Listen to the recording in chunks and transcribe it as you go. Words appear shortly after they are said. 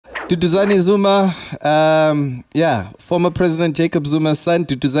Duduzane Zuma, former President Jacob Zuma's son,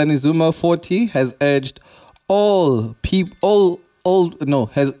 Duduzane Zuma, 40, has urged old people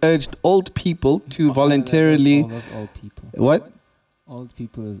to voluntarily. Old people. What? Old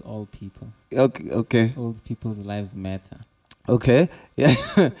people is all people. Okay. Old people's lives matter. Okay. Yeah.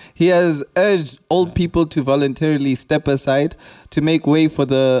 He has urged old people to voluntarily step aside to make way for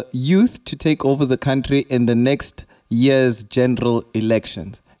the youth to take over the country in the next year's general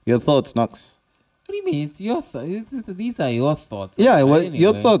elections. Your thoughts, Knox? What do you mean? It's your thoughts. These are your thoughts. Yeah, well, anyway.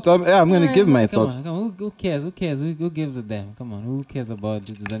 your thoughts. I'm going to give my thoughts. Come on. Who cares? Who cares? Who gives a damn? Come on. Who cares about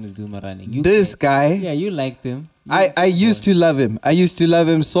Duduzane Zuma running? This guy. Yeah, you liked him. I used to love him. I used to love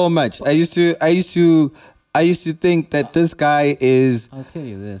him so much. I used to think that this guy is. I'll tell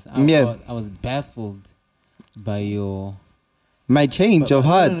you this. I was baffled by your. My change of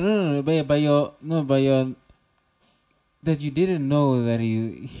heart. No. By your. That you didn't know that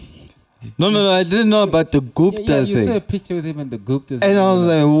he. No, I didn't know about the Gupta thing. You saw a picture with him in the Gupta. And I was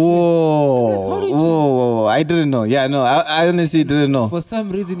like, whoa. I didn't know. Yeah, no, I honestly didn't know. For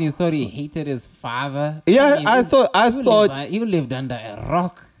some reason, you thought he hated his father. Yeah, I thought. You lived under a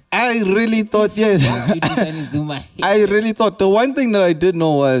rock. I really thought, yes. I really thought. The one thing that I did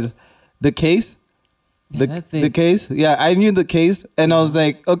know was the case. The case. Yeah, I knew the case. And I was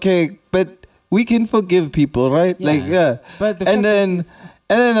like, okay, but we can forgive people, right? Yeah. Like, yeah. But and then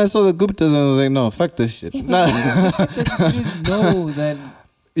I saw the Guptas and I was like, no, fuck this shit. Yeah, but the fact that you didn't know that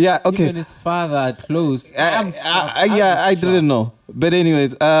yeah, okay. even his father are close. I didn't know. But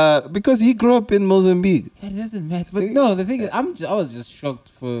anyways, because he grew up in Mozambique. It doesn't matter. But no, the thing is, I was just shocked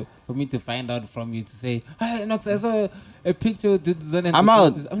for me to find out from you to say, hey, Knox, I saw a picture with Duduzane. I'm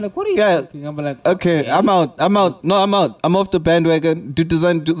out. I'm like, what are you talking? I'm like, okay, I'm out. No, I'm out. I'm off the bandwagon.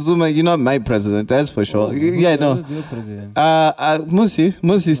 Duduzane Zuma, you're not my president. That's for sure. Who's your president?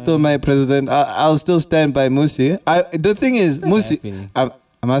 Musi's still my president. I'll still stand by Musi. The thing is, Musi.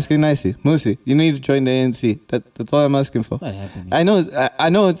 I'm asking nicely. Musi, you need to join the ANC. That's all I'm asking for. It's not happening. I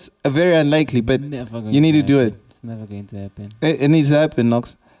know it's very unlikely, but you need to do it. It's never going to happen. It needs to happen,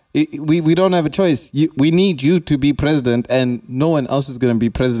 Knox. We don't have a choice. We need you to be president, and no one else is going to be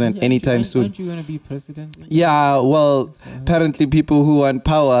president anytime soon. Aren't you going to be president? Yeah, well, apparently people who want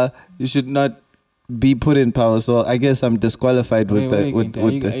power, you should not be put in power. So I guess I'm disqualified with that. Are you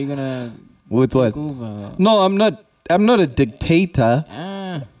gonna with what? Over? No, I'm not. I'm not a dictator.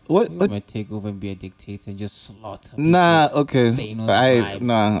 What? You might take over and be a dictator and just slaughter people. Nah, okay.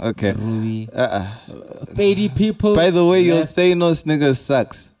 Thanos okay. Maruby. Baby people. By the way, your Thanos nigga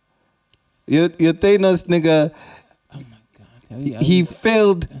sucks. Your Thanos nigga, oh my God. He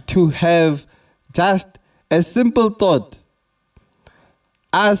failed to have just a simple thought.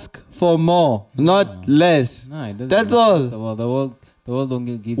 Ask for more, not less. No, it doesn't. That's all. The world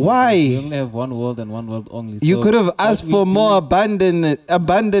only gives. Why? We only have one world and one world only. So you could have asked for more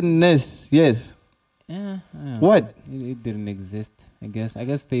abundantness. Yes. Yeah. What? It didn't exist. I guess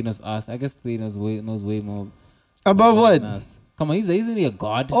Thanos asked. I guess Thanos knows way more about what? Come on, isn't he a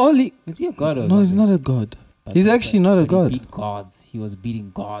god? Is he a god? No, he's not a god. He's actually not a god. He beat gods. He was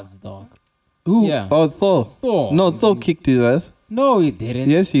beating gods, dog. Who? Yeah. Oh, Thor. No, Thor kicked his ass. No, he didn't.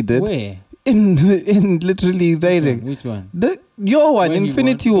 Yes, he did. Where? In literally writing. Which one? Your one,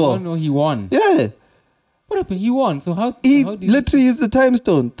 Infinity War. No, he won. Yeah. What happened? He won. So how? He literally used the time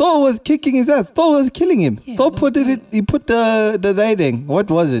stone. Thor was kicking his ass. Thor was killing him. Yeah, Thor put it. He put the writing.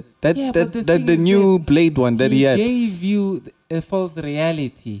 What was it? The new blade one that he had. He gave you a false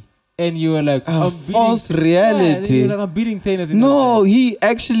reality. And you were like, false reality. Yeah, you were like, I'm beating Thanos. No, he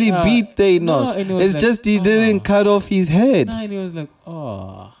actually beat Thanos. No, it's like, just he didn't cut off his head. No, and he was like,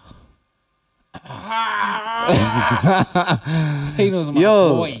 oh. Thanos, my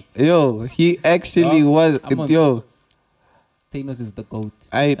boy. Yo, he actually was. Thanos is the GOAT.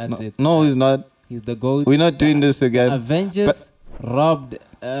 That's it. No, he's not. He's the GOAT. We're not doing this again. Avengers robbed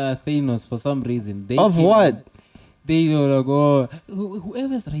Thanos for some reason. Of what? They were like, oh,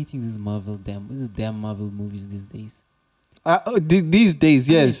 whoever's writing these damn Marvel movies these days. These days,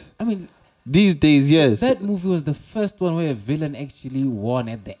 yes. I mean, these days, yes. That movie was the first one where a villain actually won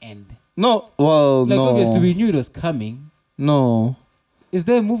at the end. No, well, no. Obviously, we knew it was coming. No. Is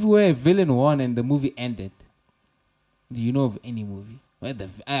there a movie where a villain won and the movie ended? Do you know of any movie? Where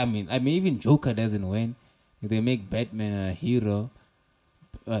I mean, even Joker doesn't win. They make Batman a hero.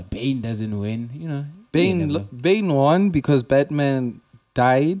 Bane doesn't win. You know. Bane won because Batman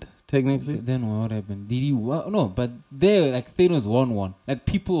died. Technically. Then what happened? Did he? No, but there, like Thanos won one. Like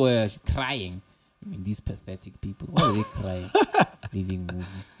people were crying. I mean, these pathetic people. Why are they crying? Leaving movies.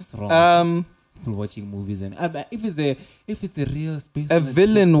 What's wrong? people watching movies and if it's a real space, a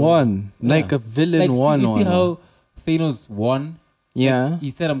villain won, like a villain won. You see how Thanos won? Yeah, like,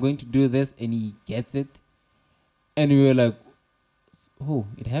 he said, "I'm going to do this," and he gets it, and we were like, "Oh,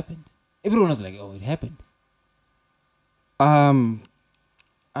 it happened." Everyone was like, "Oh, it happened." Yeah,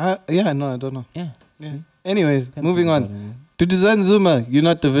 no, I don't know. Yeah. Anyways, moving on. Duduzane Zuma, you're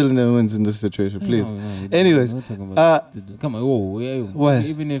not the villain that wins in this situation, please. No, Anyways, come on, what?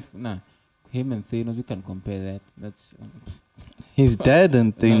 Even if him and Thanos, we can compare that. That's he's dead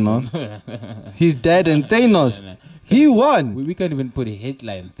and Thanos. No. He's dead and Thanos. No. He won. We can't even put a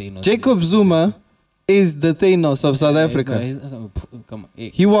headline Thanos. Jacob Zuma is the Thanos of South Africa. Come on,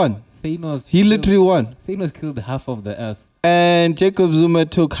 he won. Thanos. He literally won. Thanos killed half of the earth. And Jacob Zuma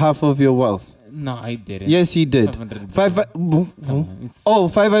took half of your wealth. No, I didn't. Yes, he did.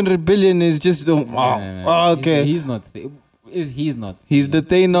 500 billion is just... okay. He's not... He's not... He's the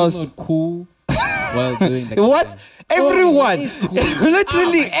Thanos. He's not cool while doing the... What? Everyone! Cool.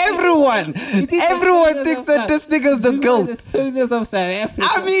 Literally everyone! Everyone thinks that this nigga's the GOAT. Of South Africa.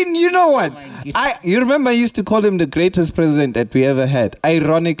 I mean, you know what? You remember I used to call him the greatest president that we ever had.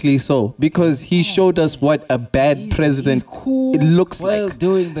 Ironically so. Because he showed us what a bad president cool it looks while like.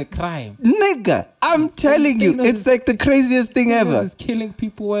 Doing the crime. Nigga, I'm telling you, it's like the craziest thing ever. He's killing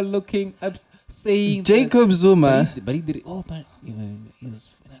people while looking up, saying... Jacob Zuma... But he did it... Oh, but he was...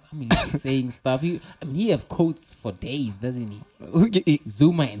 he's saying stuff. He have quotes for days, doesn't he?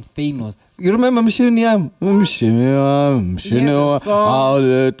 Zuma and Thanos. You remember Mshiniam? You know what?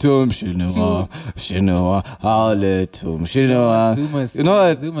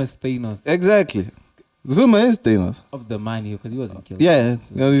 Zuma's Thanos. Exactly. Zuma is Thanos. Of the money, because he wasn't killed. Yeah,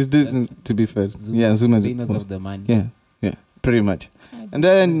 he's to be fair. Zuma Thanos of the money. Yeah, pretty much. And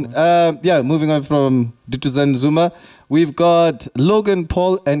then, moving on from Duduzane Zuma, we've got Logan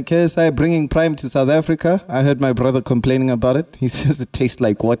Paul and KSI bringing Prime to South Africa. I heard my brother complaining about it. He says it tastes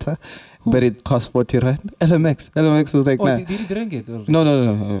like water, but it costs 40 rand. LMX was like, nah. Did he drink it? Already?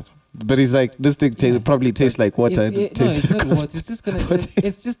 No. But he's like, this thing probably tastes like water. It's not water. It's just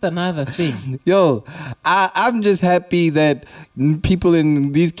it's just another thing. Yo, I'm just happy that people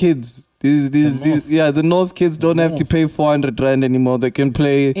in these kids... the North kids don't have to pay 400 rand anymore. They can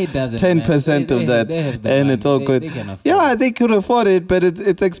play 10% of that, and it's all good. They could afford it, but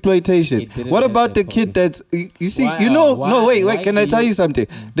it's exploitation. What about the kid that's you see? Wait. Can I tell you something?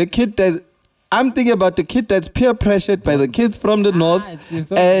 The kid that I'm thinking about the kid that's peer pressured by the kids from the north.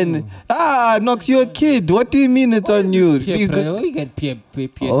 And Knox, you're a kid. What do you mean it's on you? You get peer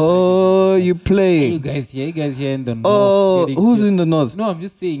oh, you play. You guys here in the north. Oh, who's in the north? No, I'm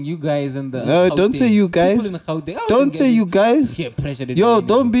just saying you guys in the. No, don't say you guys. Don't say you guys. Peer pressured. Yo,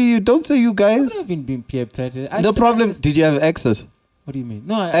 don't say you guys. I've been being peer pressured. The problem. Did you have access? What do you mean?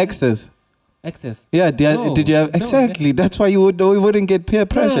 No, access. Access. Yeah, did you have exactly? That's why you wouldn't get peer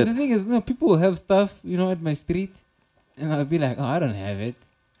pressure. The thing is, people will have stuff, at my street, and I'll be like, oh, I don't have it.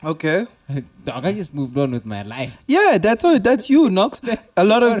 Okay. Dog, I just moved on with my life. Yeah, that's all. That's you, Knox. A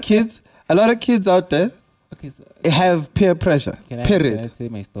lot of kids out there have peer pressure. Can I say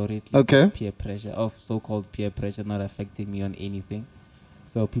my story? Okay. Peer pressure, of so-called peer pressure, not affecting me on anything.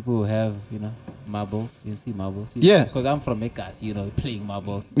 So people will have, marbles. You see marbles? Yeah. Because I'm from Mekas, playing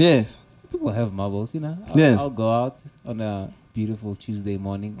marbles. Yes. People have marbles, I'll go out on a beautiful Tuesday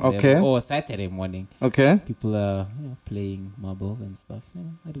morning, or Saturday morning. Okay. People are playing marbles and stuff.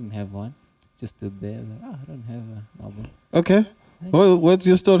 I didn't have one. Just stood there. Like, I don't have a marble. Okay. What's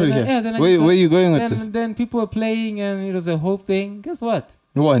your story here? Where are you going with this? Then people were playing, and it was a whole thing. Guess what?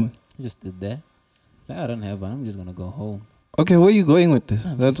 One. I just stood there. Like, I don't have one. I'm just gonna go home. Okay, where are you going with this?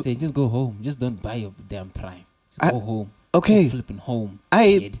 Just go home. Just don't buy your damn Prime. Just go home. Okay. Go flipping home.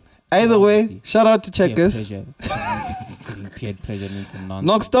 Either way, shout out to Checkers. Peer pressure into nonsense.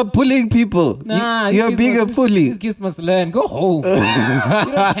 Knox, stop bullying people. You're being a bully. These kids must learn. Go home. You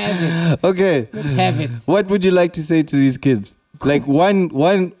don't have it. Okay. You don't have it. What would you like to say to these kids? Like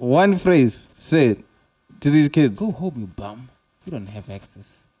one phrase. Say it to these kids. Go home, you bum. You don't have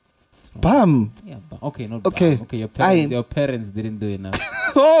access. Bum. Yeah, bum. Okay, not okay. Bum. Okay, your parents didn't do enough.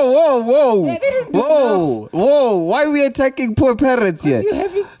 Whoa. Why are we attacking poor parents here? You're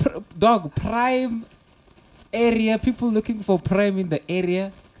having Prime area, people looking for Prime in the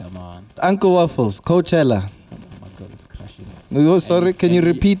area. Come on. Uncle Waffles, Coachella. Come on, my girl is crushing it. Oh, sorry, can you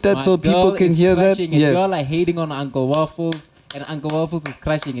repeat that so people can hear that? Yes. Y'all are hating on Uncle Waffles, and Uncle Waffles is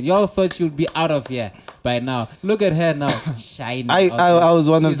crushing it. Y'all thought she would be out of here by now. Look at her now, shining. I was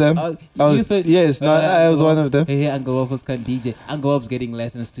one of them. I was one of them. Hey, Uncle Waffles can't DJ. Uncle Waffles getting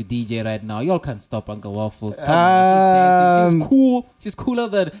lessons to DJ right now. Y'all can't stop Uncle Waffles. She's dancing. She's cool. She's cooler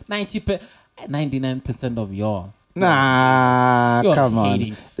than 90%. 99% of y'all. Nah, come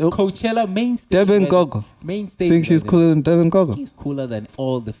hating. on. Coachella main stage. Devin Gogo. Main stage. Think she's cooler than Devin Gogo? She's cooler than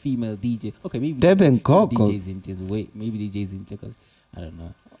all the female DJs. Okay, maybe Devin Gogo. DJs in his way. Maybe DJs in because I don't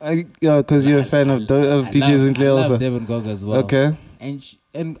know. Because you're a fan of DJs in also. I love Devin Gogo as well. Okay. And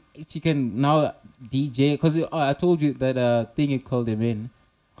she can now DJ because I told you that thing you called him in.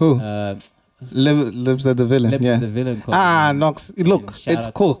 Who? Lives at the Villain. Lives yeah. at the Villain. Knox. Look, it's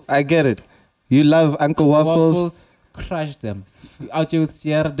cool. I get it. You love Uncle Waffles. Crush them. Out here with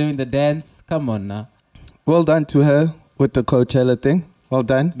Sierra doing the dance. Come on now. Well done to her with the Coachella thing. Well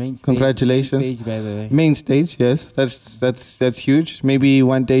done. Main stage, congratulations. Main stage, by the way. Main stage, yes. That's huge. Maybe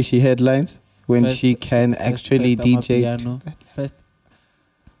one day she headlines when she can actually DJ. First.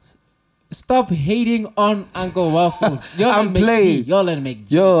 Stop hating on Uncle Waffles. I'm playing. Y'all and make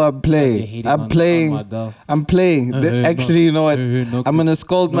G. Yo, I'm playing. I'm playing. I'm playing. Actually, you know what? I'm gonna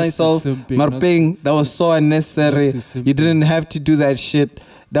scold myself. Marping, that was so unnecessary. You didn't have to do that shit.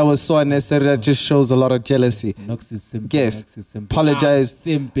 That was so unnecessary. That just shows a lot of jealousy. Yes. Apologize.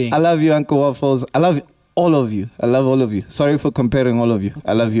 I love you, Uncle Waffles. I love all of you. I love all of you. Sorry for comparing all of you.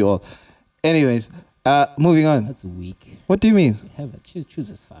 I love you all. Anyways, moving on. That's weak. What do you mean? Choose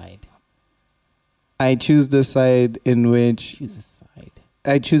a side. I choose the side in which... Choose a side.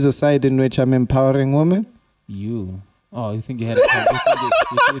 I choose a side in which I'm empowering women? You. Oh, you think you had a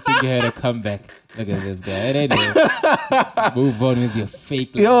you think you had a comeback? Look at this guy. Anyway, move on with your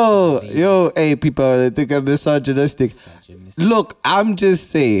fake life. Yo, hey, people, I think I'm misogynistic. Look, I'm just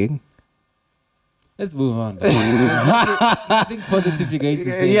saying... Let's move on. I think positive you're going to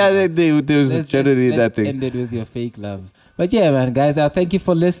say. Yeah, there was generally that thing. End it with your fake love. But yeah, man, guys, thank you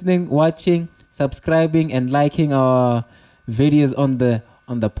for listening, watching, subscribing, and liking our videos on the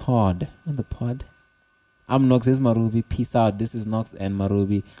pod. On the pod. I'm Knox, this is Maruby. Peace out. This is Knox and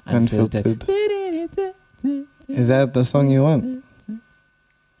Maruby Unfiltered. Is that the song you want?